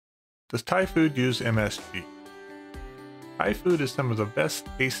does Thai food use MSG? Thai food is some of the best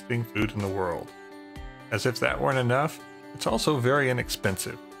tasting food in the world. As if that weren't enough, it's also very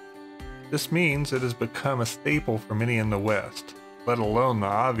inexpensive. This means it has become a staple for many in the West, let alone the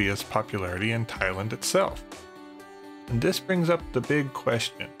obvious popularity in Thailand itself. And this brings up the big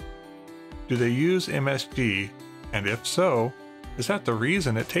question. Do they use MSG, and if so, is that the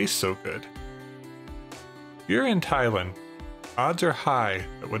reason it tastes so good? If you're in Thailand, odds are high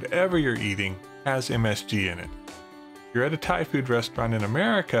that whatever you're eating has MSG in it. If you're at a Thai food restaurant in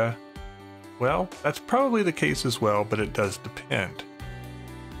America, well, that's probably the case as well, but it does depend.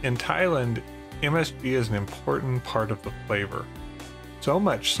 In Thailand, MSG is an important part of the flavor. So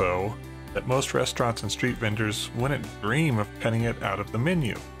much so that most restaurants and street vendors wouldn't dream of cutting it out of the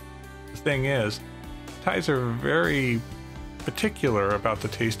menu. The thing is, Thais are very particular about the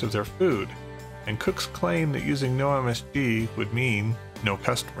taste of their food, and cooks claim that using no MSG would mean no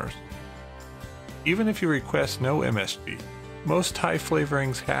customers. Even if you request no MSG, most Thai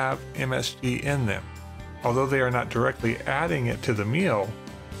flavorings have MSG in them. Although they are not directly adding it to the meal,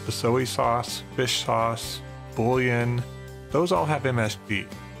 the soy sauce, fish sauce, bouillon, those all have MSG.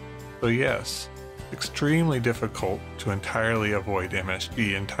 So yes, it's extremely difficult to entirely avoid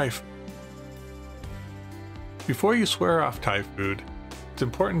MSG in Thai food. Before you swear off Thai food, it's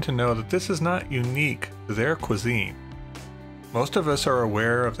important to know that this is not unique to their cuisine. Most of us are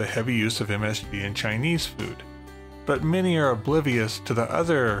aware of the heavy use of MSG in Chinese food, but many are oblivious to the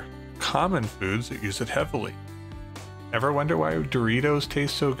other common foods that use it heavily. Ever wonder why Doritos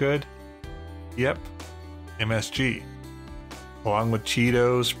taste so good? Yep, MSG. Along with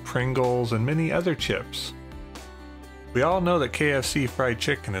Cheetos, Pringles, and many other chips. We all know that KFC fried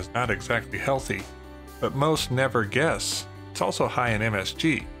chicken is not exactly healthy, but most never guess it's also high in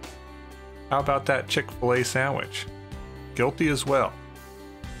MSG. How about that Chick-fil-A sandwich? Guilty as well.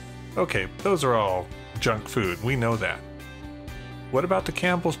 Okay, those are all junk food, we know that. What about the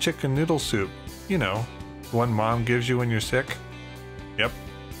Campbell's chicken noodle soup? You know, the one mom gives you when you're sick? Yep,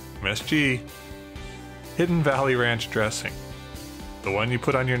 MSG. Hidden Valley Ranch dressing. The one you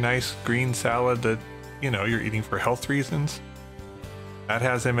put on your nice green salad that, you're eating for health reasons? That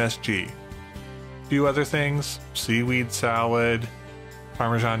has MSG. A few other things, seaweed salad,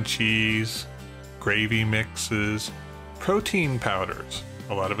 Parmesan cheese, gravy mixes, protein powders.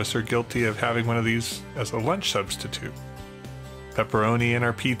 A lot of us are guilty of having one of these as a lunch substitute. Pepperoni in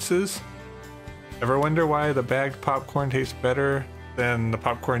our pizzas. Ever wonder why the bagged popcorn tastes better than the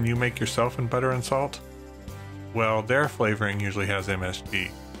popcorn you make yourself in butter and salt? Well, their flavoring usually has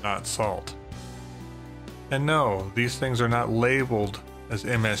MSG, not salt. And no, these things are not labeled as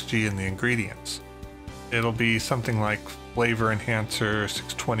MSG in the ingredients. It'll be something like Flavor Enhancer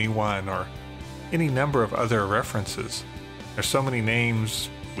 621 or any number of other references. There's so many names,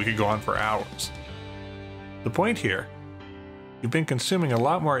 we could go on for hours. The point here, you've been consuming a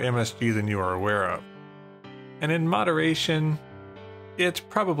lot more MSG than you are aware of. And in moderation, it's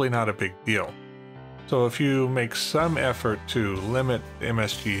probably not a big deal. So if you make some effort to limit the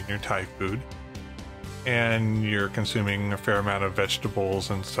MSG in your Thai food, and you're consuming a fair amount of vegetables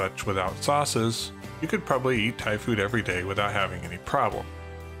and such without sauces, you could probably eat Thai food every day without having any problem.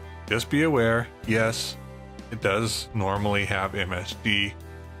 Just be aware, yes, it does normally have MSG,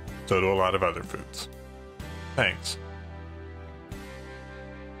 so do a lot of other foods. Thanks.